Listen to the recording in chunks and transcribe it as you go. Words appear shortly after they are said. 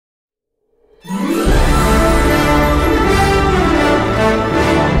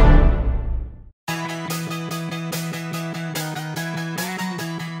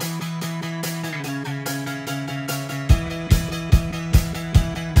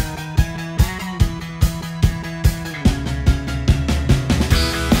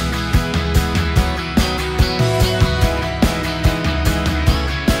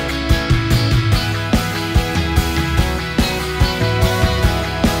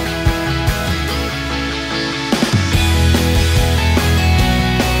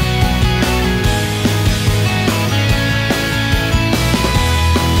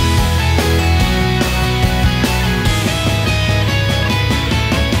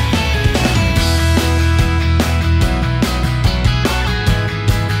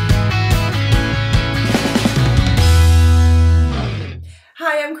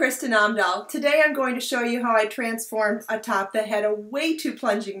Omdahl. Today I'm going to show you how I transformed a top that had a way too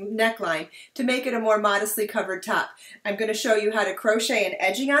plunging neckline to make it a more modestly covered top. I'm going to show you how to crochet an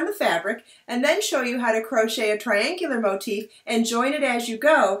edging on the fabric and then show you how to crochet a triangular motif and join it as you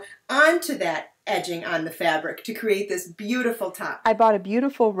go onto that edging on the fabric to create this beautiful top. I bought a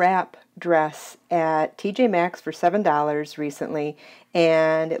beautiful wrap dress at TJ Maxx for $7 recently,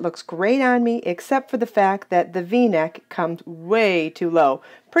 and it looks great on me except for the fact that the V-neck comes way too low,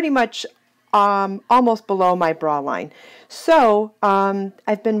 pretty much almost below my bra line. So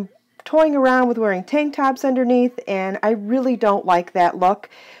I've been toying around with wearing tank tops underneath, and I really don't like that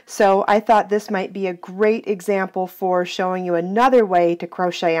look. So I thought this might be a great example for showing you another way to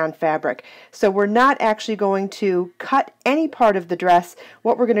crochet on fabric. So we're not actually going to cut any part of the dress.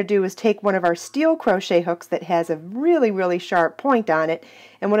 What we're going to do is take one of our steel crochet hooks that has a really sharp point on it,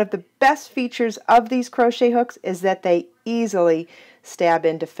 and one of the best features of these crochet hooks is that they easily stab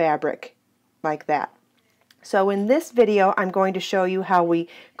into fabric like that. So in this video, I'm going to show you how we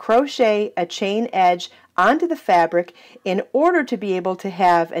crochet a chain edge onto the fabric in order to be able to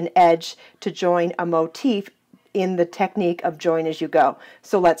have an edge to join a motif in the technique of join as you go.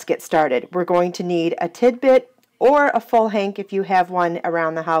 So let's get started. We're going to need a tidbit or a full hank if you have one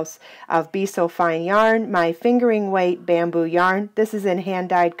around the house of Be So Fine yarn, my fingering weight bamboo yarn. This is in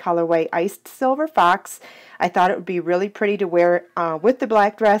hand-dyed colorway Iced Silver Fox. I thought it would be really pretty to wear with the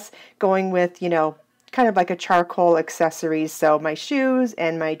black dress, going with, you know, kind of like a charcoal accessories. So my shoes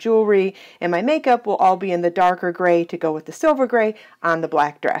and my jewelry and my makeup will all be in the darker gray to go with the silver gray on the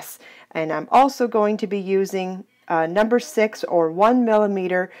black dress. And I'm also going to be using number 6 or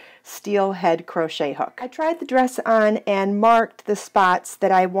 1mm steel head crochet hook. I tried the dress on and marked the spots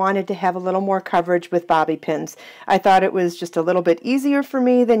that I wanted to have a little more coverage with bobby pins. I thought it was just a little bit easier for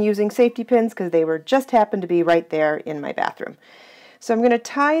me than using safety pins because they were just happened to be right there in my bathroom. So I'm going to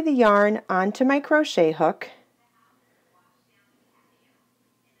tie the yarn onto my crochet hook,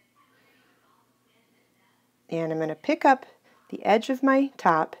 and I'm going to pick up the edge of my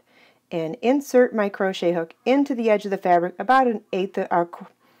top and insert my crochet hook into the edge of the fabric about a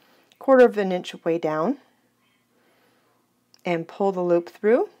quarter of an inch way down, and pull the loop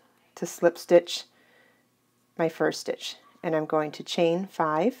through to slip stitch my first stitch. And I'm going to chain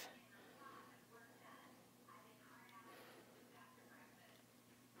 5.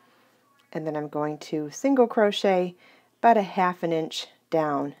 And then I'm going to single crochet about a ½ inch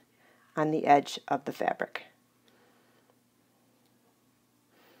down on the edge of the fabric.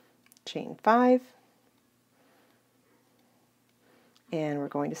 Chain 5, and we're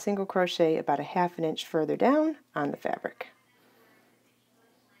going to single crochet about a ½ inch further down on the fabric.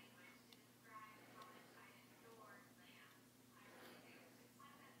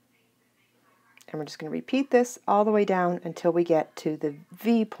 And we're just going to repeat this all the way down until we get to the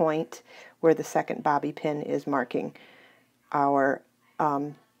V point where the second bobby pin is marking our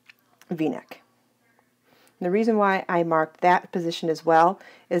V-neck. The reason why I marked that position as well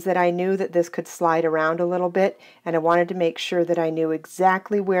is that I knew that this could slide around a little bit, and I wanted to make sure that I knew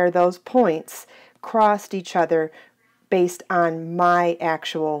exactly where those points crossed each other based on my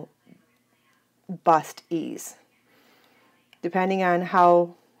actual bust ease. Depending on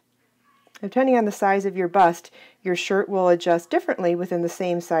the size of your bust, your shirt will adjust differently within the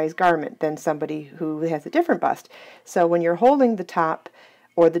same size garment than somebody who has a different bust. So when you're holding the top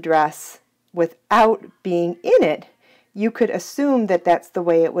or the dress without being in it, you could assume that that's the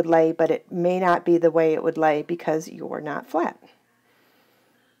way it would lay, but it may not be the way it would lay because you're not flat.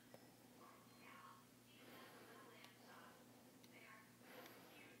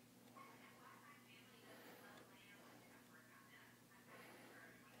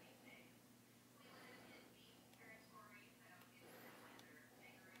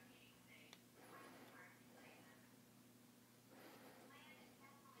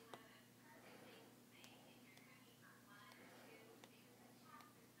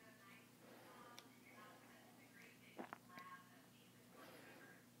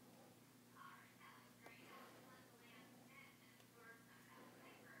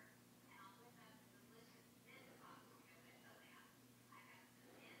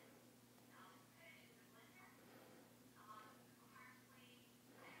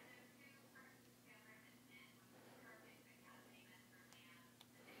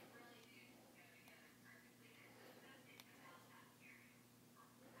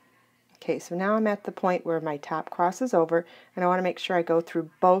 Okay, so now I'm at the point where my top crosses over, and I want to make sure I go through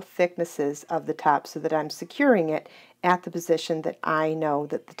both thicknesses of the top so that I'm securing it at the position that I know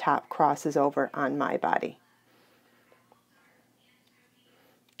that the top crosses over on my body.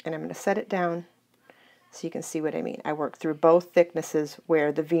 And I'm going to set it down So you can see what I mean. I work through both thicknesses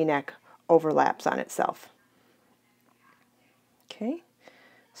where the V-neck overlaps on itself. Okay,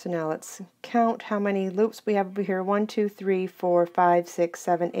 so now let's count how many loops we have over here. 1, 2, 3, 4, 5, 6,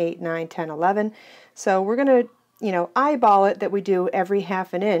 7, 8, 9, 10, 11. So we're going to, eyeball it that we do every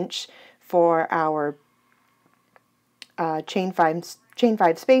half an inch for our chain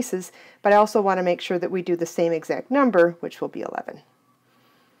five spaces, but I also want to make sure that we do the same exact number, which will be 11.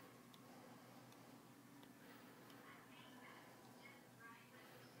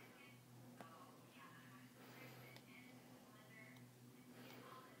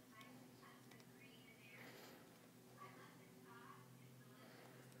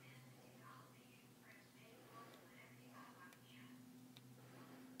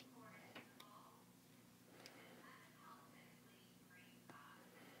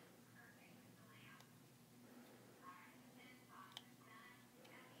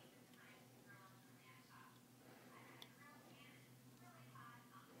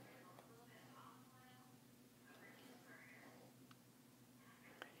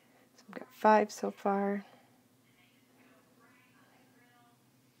 So we've got 5 so far.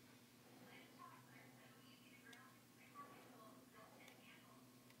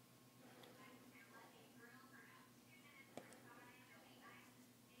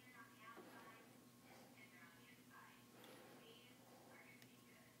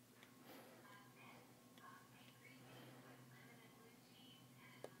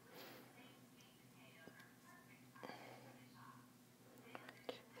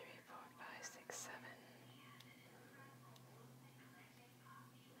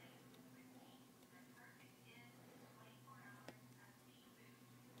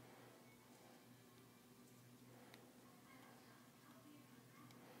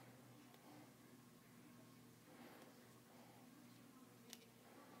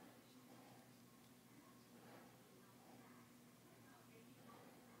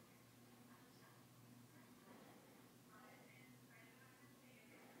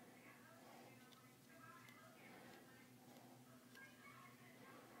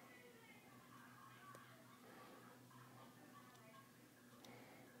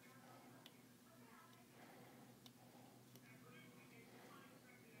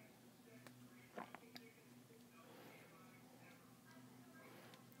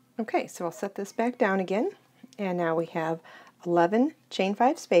 Okay, so I'll set this back down again, and now we have 11 chain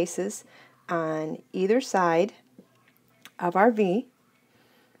 5 spaces on either side of our V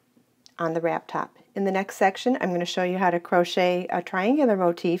on the wrap top. In the next section, I'm going to show you how to crochet a triangular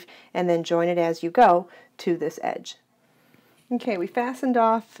motif and then join it as you go to this edge. Okay, we fastened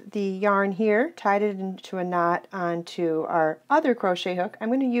off the yarn here, tied it into a knot onto our other crochet hook. I'm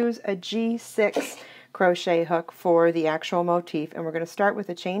going to use a G6 crochet hook for the actual motif, and we're going to start with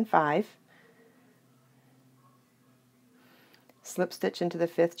a chain 5, slip stitch into the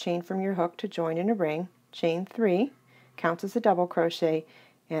 5th chain from your hook to join in a ring, chain 3, counts as a double crochet,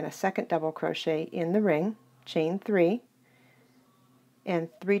 and a second double crochet in the ring, chain 3, and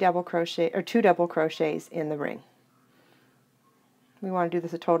 2 double crochets in the ring. We want to do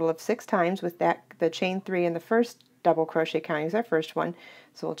this a total of 6 times with the chain 3 in the first double crochet counting as our first one.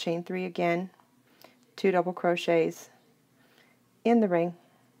 So we'll chain 3 again, 2 double crochets in the ring,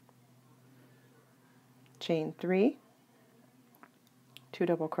 chain 3, 2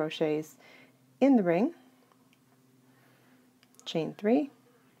 double crochets in the ring, chain 3,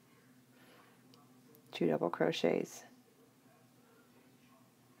 2 double crochets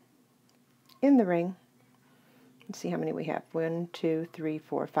in the ring. Let's see how many we have. 1, 2, 3,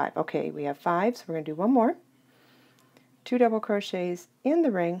 4, 5. Okay, we have 5, so we're going to do one more. 2 double crochets in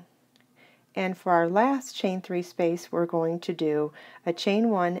the ring, and for our last chain 3 space we're going to do a chain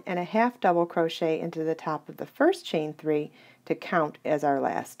 1 and a half double crochet into the top of the first chain 3 to count as our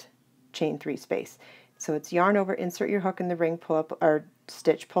last chain 3 space. So it's yarn over, insert your hook in the ring, pull up, or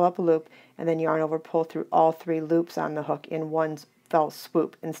stitch, pull up a loop, and then yarn over, pull through all 3 loops on the hook in one fell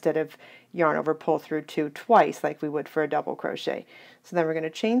swoop instead of yarn over, pull through 2 twice like we would for a double crochet. So then we're going to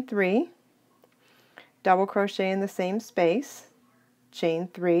chain 3, double crochet in the same space, chain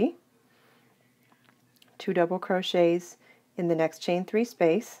 3, 2 double crochets in the next chain 3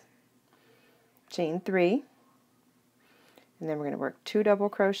 space, chain 3, and then we're going to work 2 double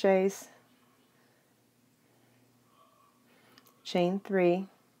crochets, chain 3,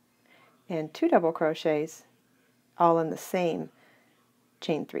 and 2 double crochets all in the same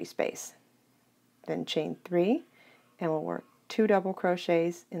chain 3 space. Then chain 3, and we'll work 2 double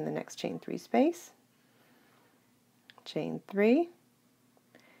crochets in the next chain 3 space, chain 3,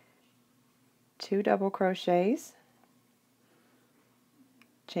 2 double crochets,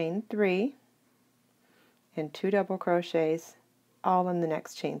 chain 3, and 2 double crochets all in the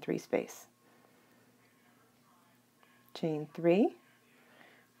next chain 3 space. Chain 3,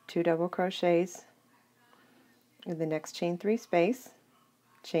 2 double crochets in the next chain 3 space,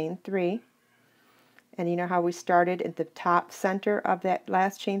 chain 3, and you know how we started at the top center of that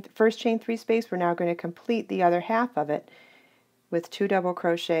first chain 3 space? We're now going to complete the other half of it with 2 double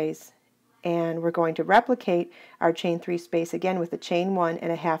crochets, and we're going to replicate our chain 3 space again with a chain 1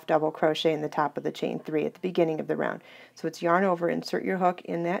 and a half double crochet in the top of the chain 3 at the beginning of the round. So it's yarn over, insert your hook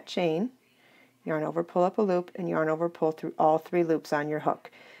in that chain, yarn over, pull up a loop, and yarn over, pull through all 3 loops on your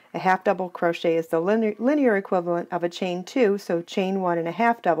hook. A half double crochet is the linear equivalent of a chain 2, so chain 1 and a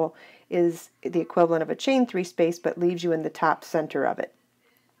half double is the equivalent of a chain 3 space, but leaves you in the top center of it.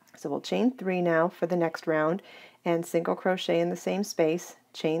 So we'll chain 3 now for the next round and single crochet in the same space,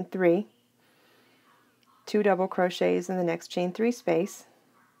 chain 3, 2 double crochets in the next chain 3 space,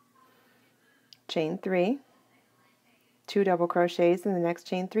 chain 3, 2 double crochets in the next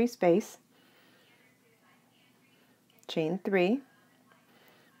chain 3 space, chain 3,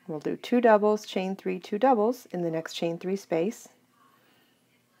 we'll do 2 doubles, chain 3, 2 doubles in the next chain 3 space,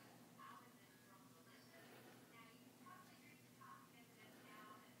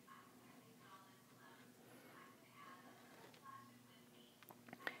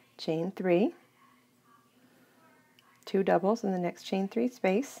 chain 3, 2 doubles in the next chain 3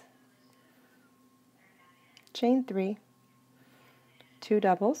 space, chain 3, 2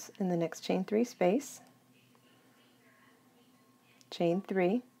 doubles in the next chain 3 space, chain 3,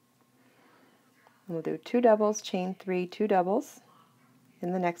 and we'll do 2 doubles, chain 3, 2 doubles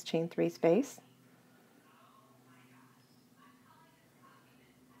in the next chain 3 space,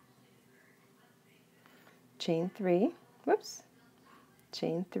 chain 3, whoops,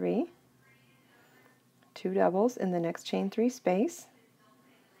 chain 3, 2 doubles in the next chain 3 space,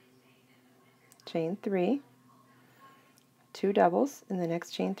 chain 3, 2 doubles in the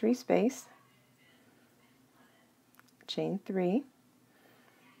next chain 3 space, chain 3,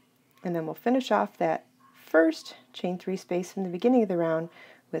 and then we'll finish off that first chain 3 space from the beginning of the round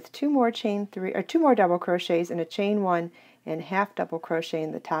with 2 more double crochets and a chain 1 and half double crochet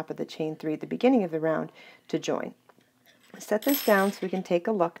in the top of the chain 3 at the beginning of the round to join. Set this down so we can take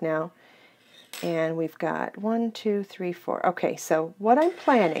a look now. And we've got 1, 2, 3, 4. Okay, so what I'm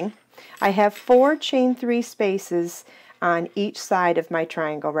planning, I have 4 chain 3 spaces on each side of my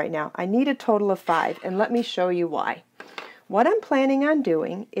triangle right now. I need a total of 5, and let me show you why. What I'm planning on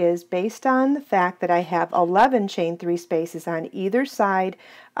doing is, based on the fact that I have 11 chain 3 spaces on either side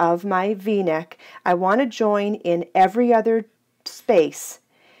of my V-neck, I want to join in every other space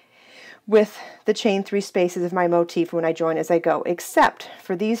with the chain 3 spaces of my motif when I join as I go, except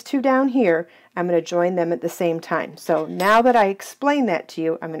for these 2 down here. I'm going to join them at the same time. So now that I explain that to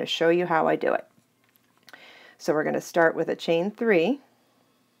you, I'm going to show you how I do it. So we're going to start with a chain 3,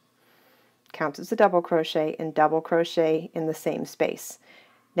 counts as a double crochet, and double crochet in the same space.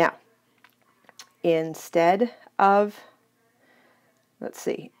 Now, instead of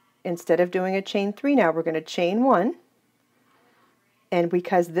doing a chain 3 now, we're going to chain 1. And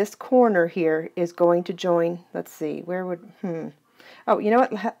because this corner here is going to join, let's see, oh, you know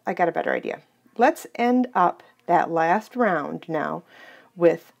what? I got a better idea. Let's end up that last round now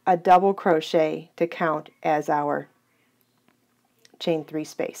with a double crochet to count as our chain 3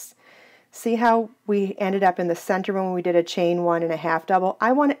 space. See how we ended up in the center when we did a chain 1 and a half double?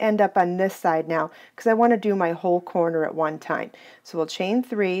 I want to end up on this side now because I want to do my whole corner at one time. So we'll chain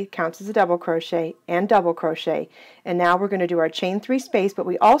 3, counts as a double crochet, and double crochet. And now we're going to do our chain 3 space, but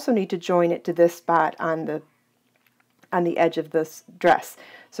we also need to join it to this spot on the edge of this dress.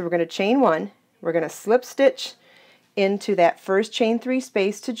 So we're going to chain 1, we're going to slip stitch into that first chain 3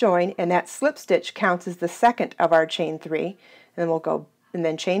 space to join, and that slip stitch counts as the second of our chain 3. And then we'll go and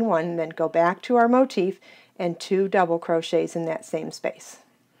then chain 1, and then go back to our motif and 2 double crochets in that same space.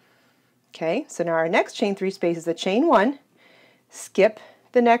 Okay, so now our next chain 3 space is a chain 1, skip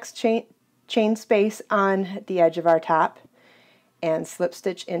the next chain space on the edge of our top, and slip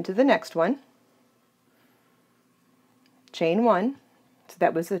stitch into the next one, chain 1, so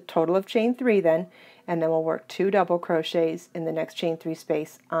that was a total of chain 3 then, and then we'll work 2 double crochets in the next chain 3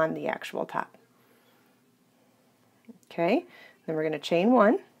 space on the actual top. Okay, then we're going to chain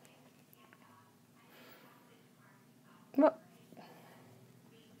 1,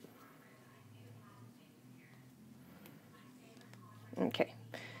 okay,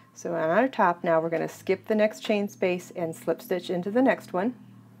 so on our top now we're going to skip the next chain space and slip stitch into the next one,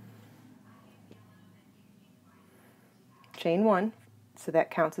 chain 1, so that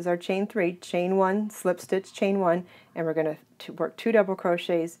counts as our chain 3, chain 1, slip stitch, chain 1, and we're going to work 2 double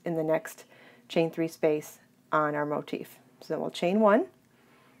crochets in the next chain 3 space on our motif. So we'll chain 1,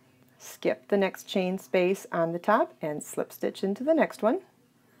 skip the next chain space on the top, and slip stitch into the next one.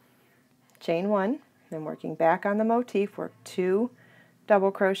 Chain 1, then working back on the motif, work 2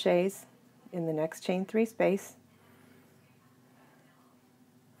 double crochets in the next chain 3 space.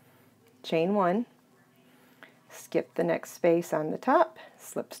 Chain 1, skip the next space on the top,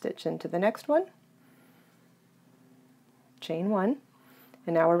 slip stitch into the next one. Chain 1,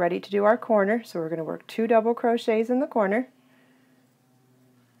 and now we're ready to do our corner, so we're going to work 2 double crochets in the corner,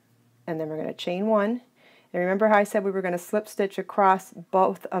 and then we're going to chain 1. And remember how I said we were going to slip stitch across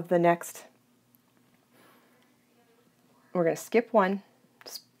both of the next. We're going to skip 1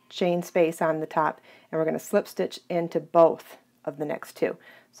 chain space on the top, and we're going to slip stitch into both of the next 2.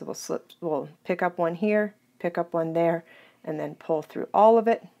 So we'll pick up 1 here, pick up 1 there, and then pull through all of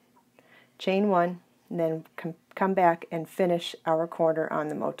it, chain 1, and then come back and finish our corner on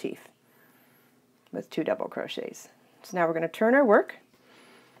the motif with 2 double crochets. So now we're going to turn our work,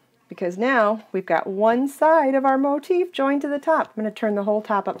 because now we've got one side of our motif joined to the top. I'm going to turn the whole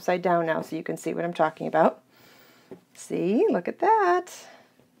top upside down now so you can see what I'm talking about. See, look at that.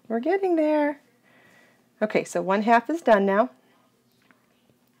 We're getting there. Okay, so 1/2 is done now.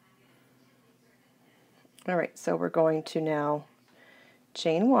 All right, so we're going to now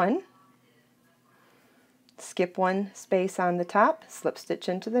chain 1, skip 1 space on the top, slip stitch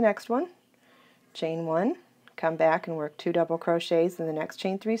into the next one, chain 1, come back and work 2 double crochets in the next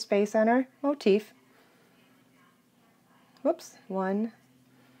chain 3 space on our motif. Whoops, 1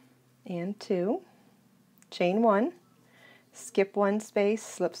 and 2, chain 1, skip 1 space,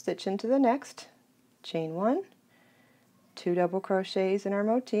 slip stitch into the next, chain 1, 2 double crochets in our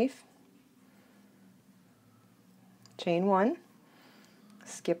motif, chain 1,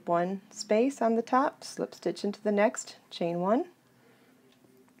 skip 1 space on the top, slip stitch into the next, chain 1,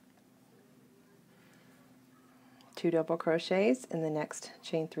 2 double crochets in the next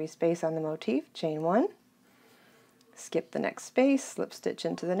chain 3 space on the motif, chain 1, skip the next space, slip stitch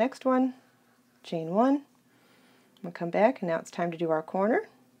into the next one, chain 1, we'll come back, and now it's time to do our corner.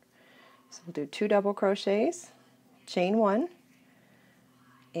 So we'll do 2 double crochets, chain 1,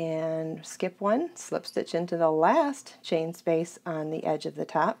 and skip 1, slip stitch into the last chain space on the edge of the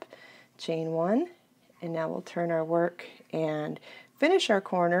top, chain 1, and now we'll turn our work and finish our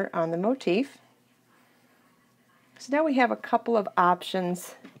corner on the motif. So now we have a couple of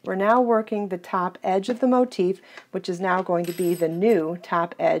options. We're now working the top edge of the motif, which is now going to be the new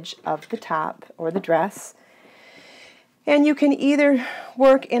top edge of the top or the dress. And you can either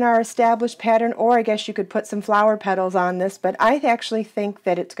work in our established pattern, or I guess you could put some flower petals on this, but I actually think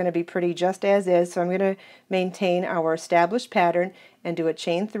that it's going to be pretty just as is, so I'm going to maintain our established pattern and do a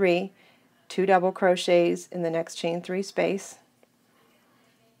chain 3, 2 double crochets in the next chain 3 space,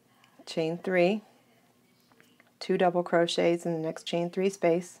 chain 3, 2 double crochets in the next chain 3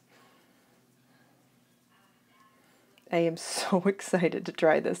 space. I am so excited to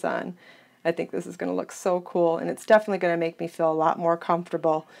try this on. I think this is going to look so cool, and it's definitely going to make me feel a lot more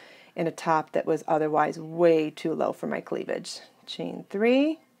comfortable in a top that was otherwise way too low for my cleavage. Chain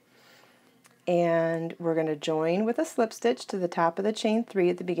 3, and we're going to join with a slip stitch to the top of the chain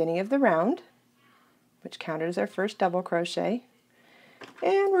 3 at the beginning of the round, which counted as our first double crochet,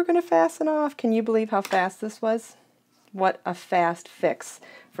 and we're going to fasten off. Can you believe how fast this was? What a fast fix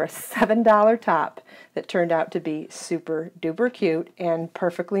for a $7 top that turned out to be super duper cute and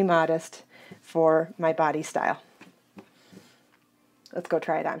perfectly modest for my body style. Let's go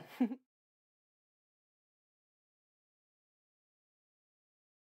try it on.